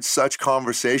third such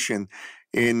conversation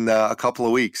in a couple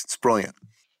of weeks. It's brilliant.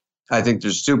 I think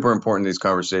they're super important, these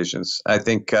conversations. I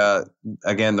think,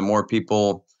 again, the more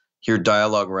people hear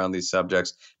dialogue around these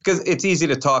subjects, because it's easy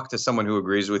to talk to someone who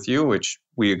agrees with you, which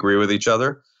we agree with each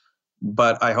other.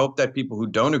 But I hope that people who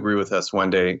don't agree with us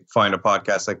one day find a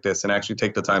podcast like this and actually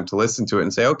take the time to listen to it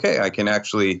and say, okay, I can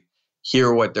actually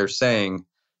hear what they're saying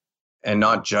and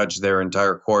not judge their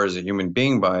entire core as a human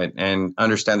being by it, and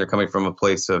understand they're coming from a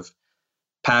place of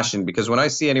passion. Because when I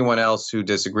see anyone else who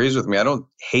disagrees with me, I don't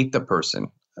hate the person.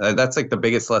 That's like the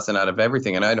biggest lesson out of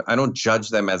everything. And I don't judge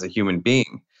them as a human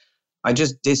being. I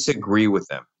just disagree with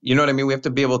them. You know what I mean? We have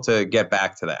to be able to get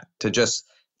back to that, to just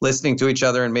listening to each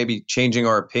other and maybe changing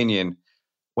our opinion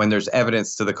when there's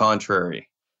evidence to the contrary.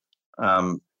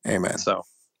 Amen. So,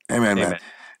 amen, man.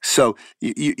 So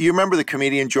you remember the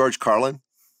comedian George Carlin?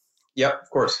 Yep, of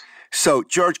course. So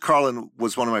George Carlin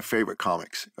was one of my favorite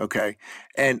comics, okay?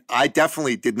 And I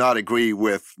definitely did not agree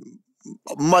with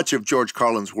much of George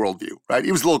Carlin's worldview, right?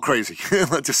 He was a little crazy,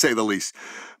 to say the least.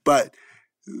 But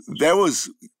there was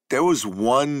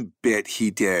one bit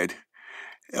he did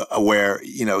where,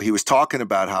 he was talking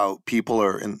about how people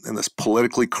are in this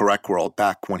politically correct world.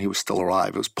 Back when he was still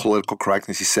alive, it was political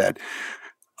correctness. He said,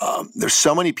 there's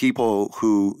so many people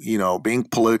who, being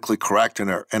politically correct and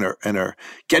are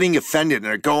getting offended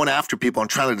and are going after people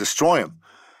and trying to destroy them.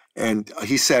 And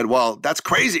he said, well, that's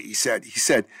crazy. He said,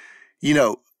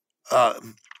 one of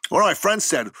my friends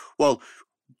said, well,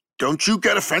 don't you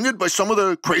get offended by some of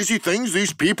the crazy things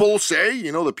these people say?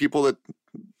 The people that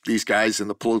these guys in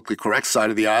the politically correct side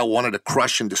of the aisle wanted to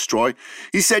crush and destroy.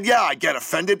 He said, yeah, I get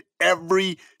offended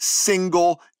every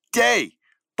single day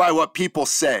by what people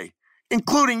say,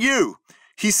 including you.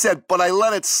 He said, but I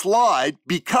let it slide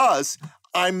because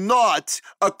I'm not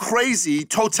a crazy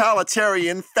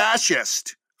totalitarian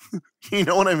fascist. You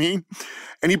know what I mean?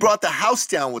 And he brought the house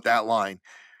down with that line.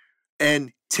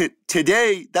 And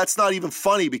today, that's not even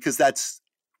funny because that's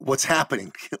what's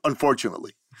happening,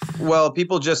 unfortunately. Well,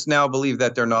 people just now believe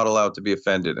that they're not allowed to be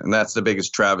offended. And that's the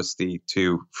biggest travesty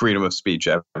to freedom of speech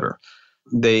ever.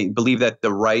 They believe that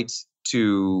the right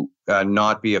to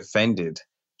not be offended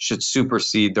should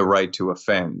supersede the right to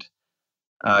offend.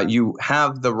 You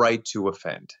have the right to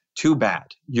offend. Too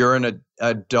bad. You're an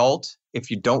adult.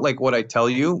 If you don't like what I tell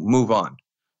you, move on.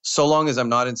 So long as I'm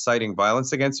not inciting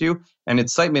violence against you. And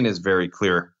incitement is very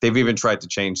clear. They've even tried to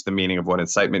change the meaning of what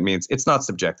incitement means. It's not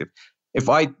subjective. If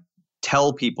I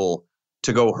tell people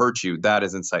to go hurt you, that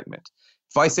is incitement.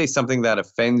 If I say something that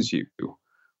offends you,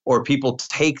 or people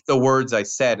take the words I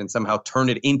said and somehow turn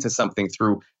it into something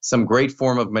through some great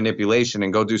form of manipulation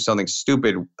and go do something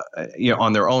stupid,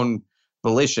 on their own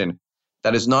volition,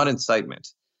 that is not incitement.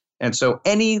 And so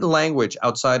any language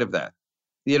outside of that,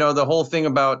 the whole thing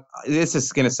about, this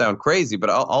is going to sound crazy,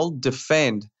 but I'll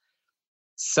defend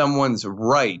someone's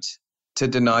right to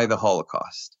deny the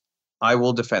Holocaust. I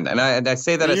will defend that. And I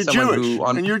say that as someone Jewish, who...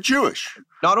 and you're Jewish.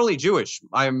 Not only Jewish,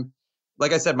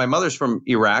 like I said, my mother's from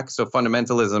Iraq, so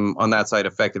fundamentalism on that side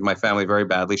affected my family very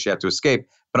badly. She had to escape.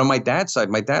 But on my dad's side,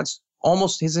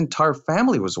 almost his entire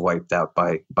family was wiped out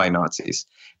by Nazis.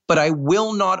 But I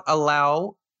will not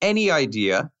allow any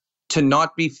idea to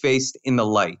not be faced in the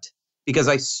light, because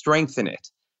I strengthen it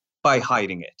by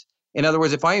hiding it. In other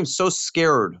words, if I am so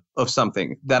scared of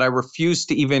something that I refuse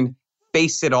to even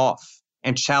face it off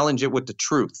and challenge it with the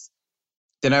truth,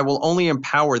 then I will only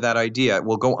empower that idea. It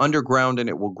will go underground and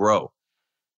it will grow.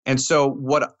 And so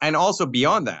and also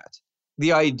beyond that,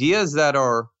 the ideas that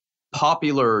are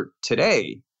popular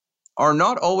today are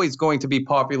not always going to be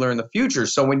popular in the future.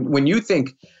 So when you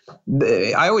think,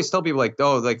 I always tell people like,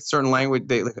 oh, like certain language,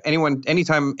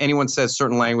 anytime anyone says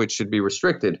certain language should be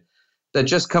restricted, that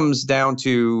just comes down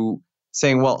to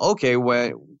saying, well, okay,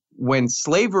 when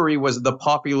slavery was the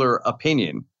popular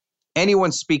opinion,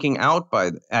 anyone speaking out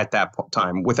at that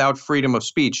time without freedom of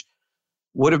speech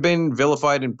would have been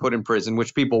vilified and put in prison,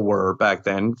 which people were back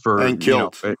then and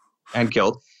killed. And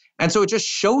killed. And so it just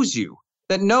shows you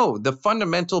that no, the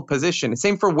fundamental position,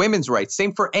 same for women's rights,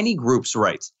 same for any group's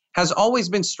rights, has always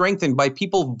been strengthened by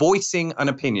people voicing an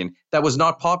opinion that was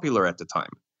not popular at the time.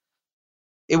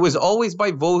 It was always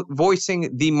by voicing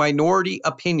the minority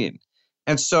opinion.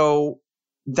 And so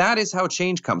that is how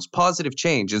change comes, positive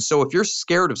change. And so if you're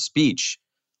scared of speech,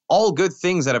 all good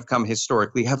things that have come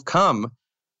historically have come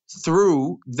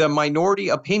through the minority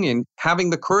opinion having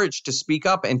the courage to speak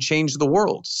up and change the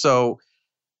world. So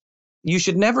you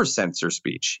should never censor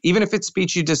speech. Even if it's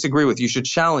speech you disagree with, you should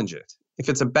challenge it. If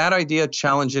it's a bad idea,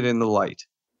 challenge it in the light.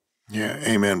 Yeah,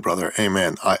 amen, brother.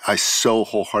 Amen. I so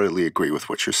wholeheartedly agree with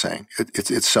what you're saying.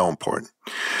 It's so important.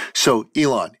 So,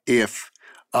 Ilan, if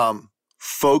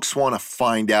folks want to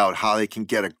find out how they can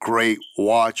get a great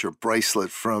watch or bracelet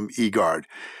from eGard,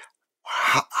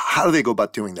 how do they go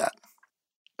about doing that?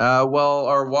 Well,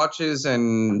 our watches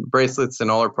and bracelets and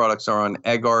all our products are on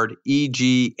eGard,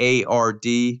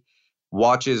 EGARD,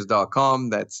 watches.com.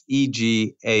 That's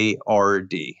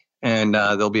EGARD. And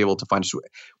they'll be able to find us.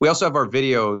 We also have our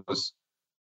videos,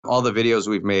 all the videos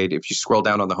we've made. If you scroll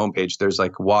down on the homepage, there's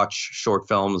like watch short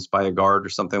films by a guard or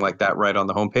something like that right on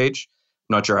the homepage.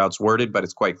 I'm not sure how it's worded, but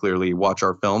it's quite clearly watch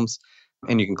our films.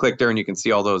 And you can click there and you can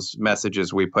see all those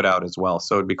messages we put out as well.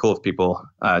 So it'd be cool if people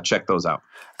check those out.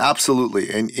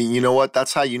 Absolutely. And you know what?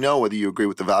 That's how you know whether you agree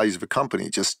with the values of a company.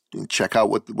 Just check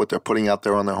out what they're putting out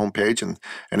there on their homepage. And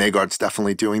eGard's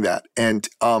definitely doing that. And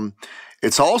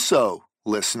it's also,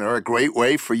 listener, a great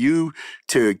way for you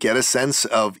to get a sense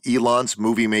of Ilan's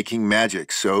movie-making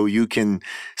magic so you can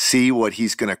see what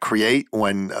he's going to create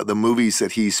when the movies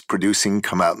that he's producing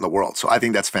come out in the world. So I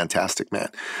think that's fantastic, man.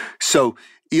 So,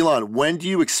 Ilan, when do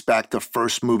you expect the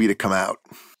first movie to come out?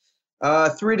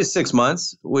 3 to 6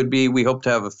 months would be, we hope to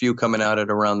have a few coming out at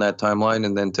around that timeline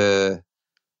and then to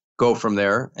go from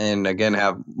there and again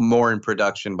have more in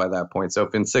production by that point. So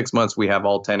if in 6 months we have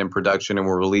all 10 in production and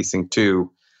we're releasing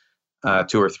two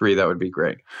or three, that would be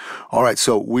great. All right.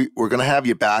 So we're going to have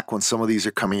you back when some of these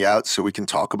are coming out so we can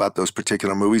talk about those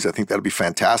particular movies. I think that'll be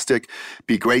fantastic.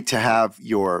 Be great to have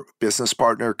your business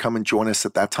partner come and join us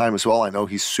at that time as well. I know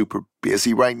he's super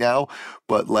busy right now,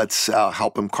 but let's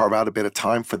help him carve out a bit of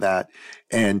time for that.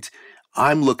 And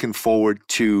I'm looking forward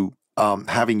to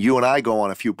having you and I go on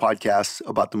a few podcasts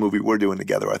about the movie we're doing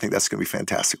together. I think that's going to be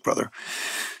fantastic, brother.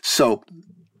 So,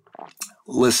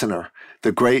 listener,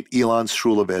 the great Ilan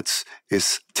Srulovicz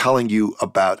is telling you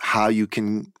about how you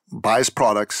can buy his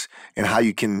products and how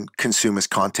you can consume his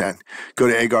content. Go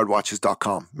to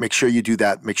agardwatches.com. Make sure you do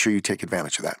that. Make sure you take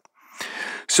advantage of that.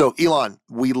 So, Ilan,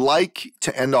 we like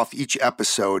to end off each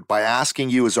episode by asking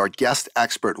you as our guest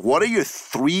expert, what are your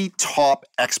 3 top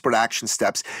expert action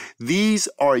steps? These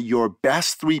are your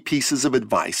best 3 pieces of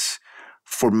advice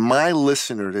for my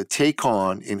listener to take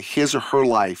on in his or her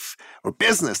life or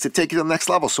business to take it to the next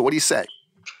level. So what do you say?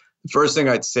 First thing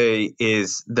I'd say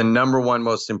is the number one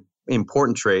most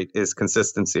important trait is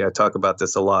consistency. I talk about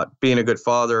this a lot. Being a good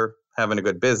father, having a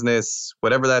good business,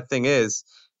 whatever that thing is,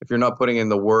 if you're not putting in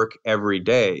the work every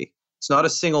day, it's not a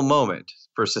single moment.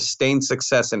 For sustained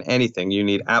success in anything, you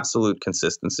need absolute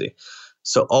consistency.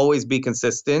 So always be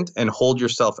consistent and hold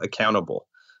yourself accountable.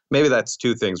 Maybe that's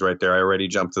 2 things right there. I already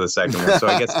jumped to the second one. So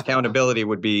I guess accountability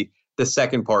would be the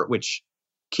second part, which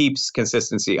keeps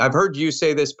consistency. I've heard you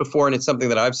say this before, and it's something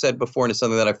that I've said before, and it's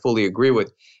something that I fully agree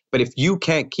with. But if you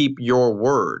can't keep your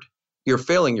word, you're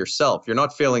failing yourself. You're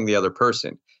not failing the other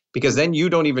person, because then you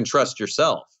don't even trust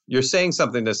yourself. You're saying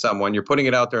something to someone, you're putting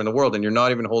it out there in the world, and you're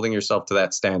not even holding yourself to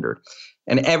that standard.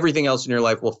 And everything else in your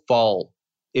life will fall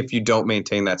if you don't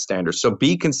maintain that standard. So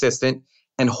be consistent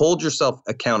and hold yourself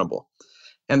accountable.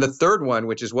 And the third one,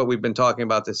 which is what we've been talking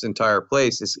about this entire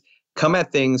place, is come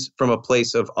at things from a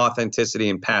place of authenticity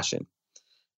and passion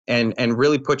and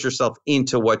really put yourself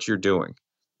into what you're doing.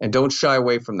 And don't shy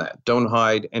away from that. Don't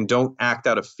hide and don't act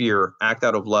out of fear, act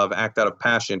out of love, act out of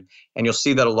passion. And you'll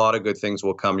see that a lot of good things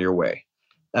will come your way.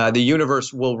 the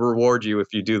universe will reward you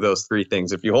if you do those three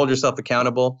things. If you hold yourself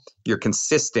accountable, you're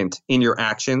consistent in your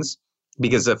actions,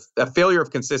 because a failure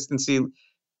of consistency,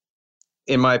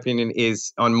 in my opinion,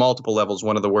 is on multiple levels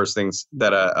one of the worst things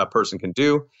that a person can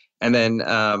do. And then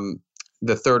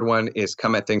the third one is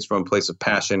come at things from a place of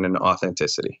passion and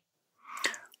authenticity.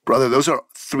 Brother, those are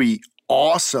three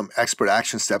awesome expert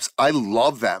action steps. I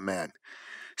love that, man.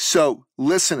 So,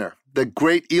 listener, the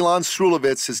great Ilan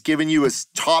Srulovicz has given you his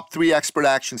top 3 expert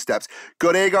action steps.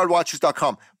 Go to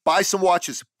agardwatches.com. Buy some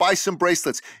watches. Buy some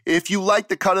bracelets. If you like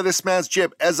the cut of this man's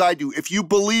jib, as I do, if you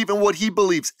believe in what he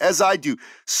believes, as I do,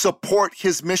 support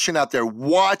his mission out there.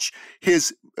 Watch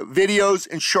his videos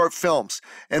and short films.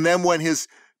 And then when his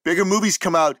bigger movies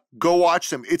come out, go watch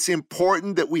them. It's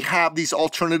important that we have these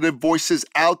alternative voices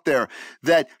out there,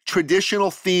 that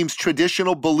traditional themes,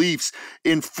 traditional beliefs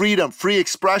in freedom, free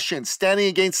expression, standing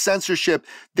against censorship,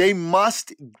 they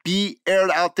must be aired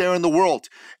out there in the world.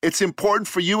 It's important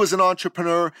for you as an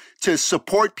entrepreneur to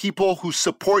support people who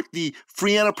support the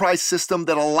free enterprise system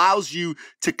that allows you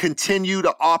to continue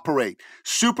to operate.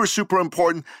 Super, super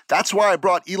important. That's why I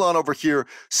brought Ilan over here,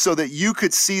 so that you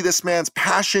could see this man's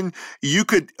passion, you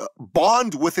could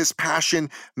bond with his passion,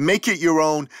 make it your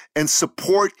own, and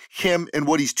support him and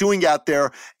what he's doing out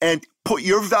there, and put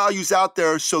your values out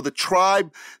there so the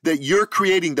tribe that you're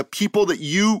creating, the people that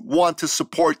you want to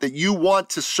support, that you want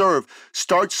to serve,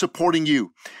 start supporting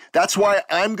you. That's why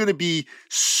I'm going to be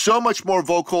so much more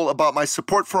vocal about my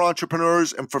support for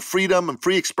entrepreneurs and for freedom and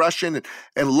free expression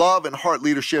and love and heart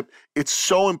leadership. It's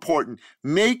so important.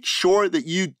 Make sure that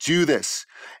you do this.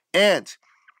 And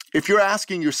if you're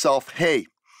asking yourself, hey,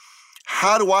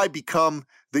 how do I become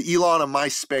the Ilan of my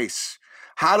space?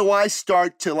 How do I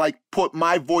start to put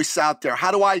my voice out there?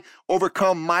 How do I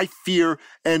overcome my fear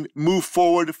and move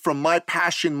forward from my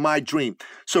passion, my dream?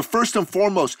 So first and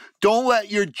foremost, don't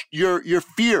let your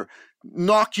fear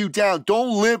knock you down.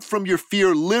 Don't live from your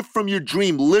fear. Live from your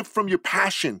dream. Live from your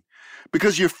passion.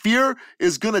 Because your fear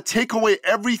is going to take away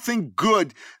everything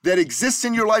good that exists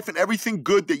in your life and everything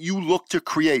good that you look to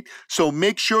create. So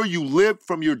make sure you live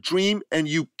from your dream and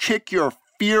you kick your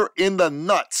fear in the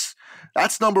nuts.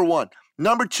 That's number 1.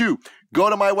 Number 2, go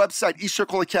to my website,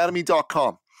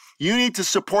 eCircleacademy.com. You need to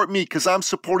support me because I'm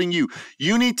supporting you.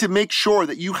 You need to make sure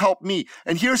that you help me.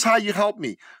 And here's how you help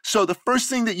me. So the first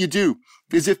thing that you do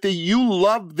is, if you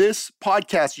love this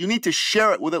podcast, you need to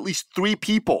share it with at least 3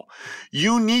 people.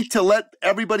 You need to let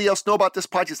everybody else know about this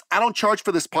podcast. I don't charge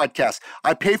for this podcast.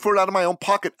 I pay for it out of my own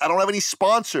pocket. I don't have any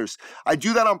sponsors. I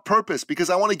do that on purpose because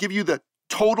I want to give you the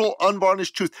total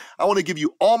unvarnished truth. I want to give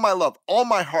you all my love, all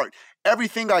my heart,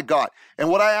 everything I got. And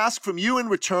what I ask from you in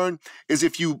return is,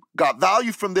 if you got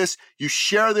value from this, you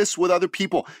share this with other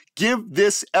people. Give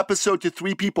this episode to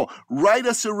 3 people. Write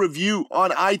us a review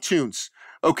on iTunes.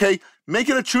 Okay? Make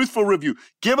it a truthful review.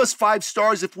 Give us 5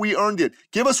 stars if we earned it.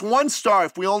 Give us 1 star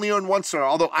if we only earned 1 star.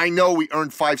 Although I know we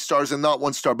earned 5 stars and not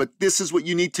 1 star, but this is what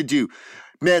you need to do.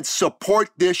 Man, support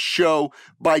this show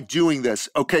by doing this,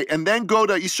 okay? And then go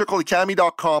to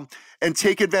eCircleacademy.com and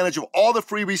take advantage of all the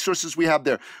free resources we have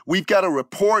there. We've got a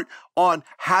report on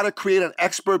how to create an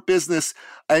expert business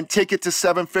and take it to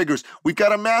 7 figures. We've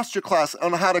got a masterclass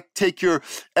on how to take your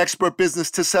expert business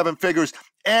to 7 figures.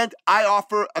 And I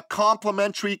offer a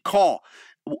complimentary call,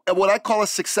 what I call a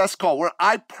success call, where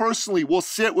I personally will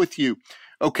sit with you,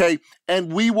 okay?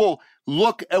 And we will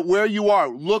look at where you are,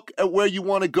 look at where you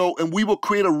want to go, and we will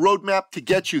create a roadmap to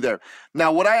get you there.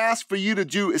 Now, what I ask for you to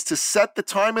do is to set the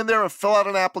time in there and fill out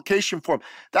an application form.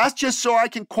 That's just so I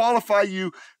can qualify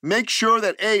you, make sure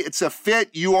that A, it's a fit,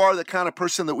 you are the kind of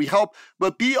person that we help,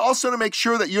 but B, also to make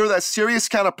sure that you're that serious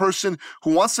kind of person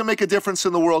who wants to make a difference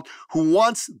in the world, who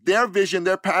wants their vision,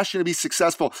 their passion to be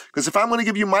successful. Because if I'm going to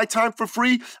give you my time for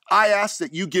free, I ask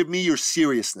that you give me your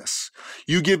seriousness.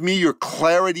 You give me your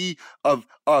clarity of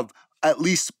at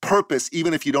least purpose,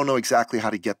 even if you don't know exactly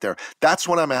how to get there. That's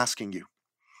what I'm asking you.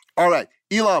 All right,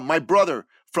 Ilan, my brother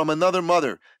from another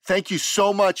mother, thank you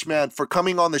so much, man, for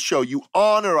coming on the show. You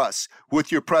honor us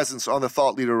with your presence on the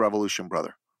Thought Leader Revolution,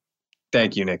 brother.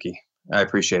 Thank you, Nikki. I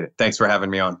appreciate it. Thanks for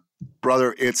having me on.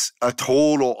 Brother, it's a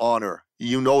total honor.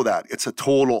 You know that. It's a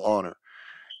total honor.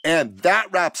 And that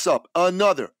wraps up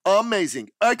another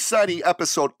amazing, exciting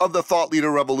episode of the Thought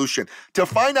Leader Revolution. To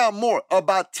find out more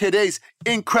about today's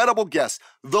incredible guest,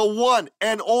 the one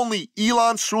and only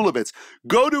Ilan Srulovicz,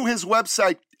 go to his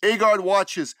website,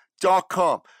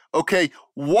 agardwatches.com. Okay,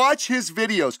 watch his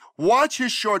videos, watch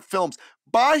his short films,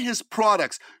 buy his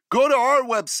products. Go to our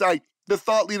website,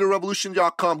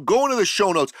 thethoughtleaderrevolution.com. Go into the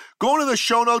show notes. Go into the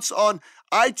show notes on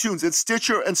iTunes and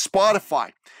Stitcher and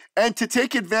Spotify. And to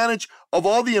take advantage of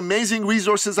all the amazing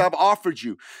resources I've offered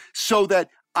you, so that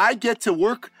I get to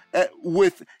work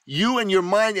with you and your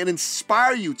mind and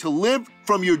inspire you to live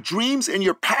from your dreams and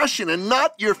your passion and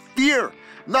not your fear,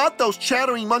 not those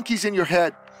chattering monkeys in your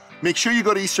head. Make sure you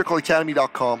go to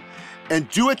eCircleAcademy.com and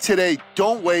do it today.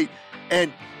 Don't wait,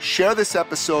 and share this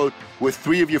episode with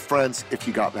 3 of your friends if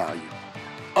you got value.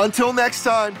 Until next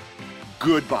time,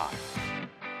 goodbye.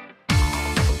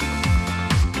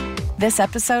 This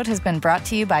episode has been brought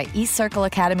to you by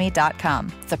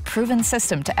eCircleAcademy.com, the proven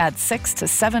system to add 6 to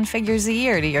 7 figures a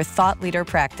year to your thought leader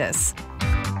practice.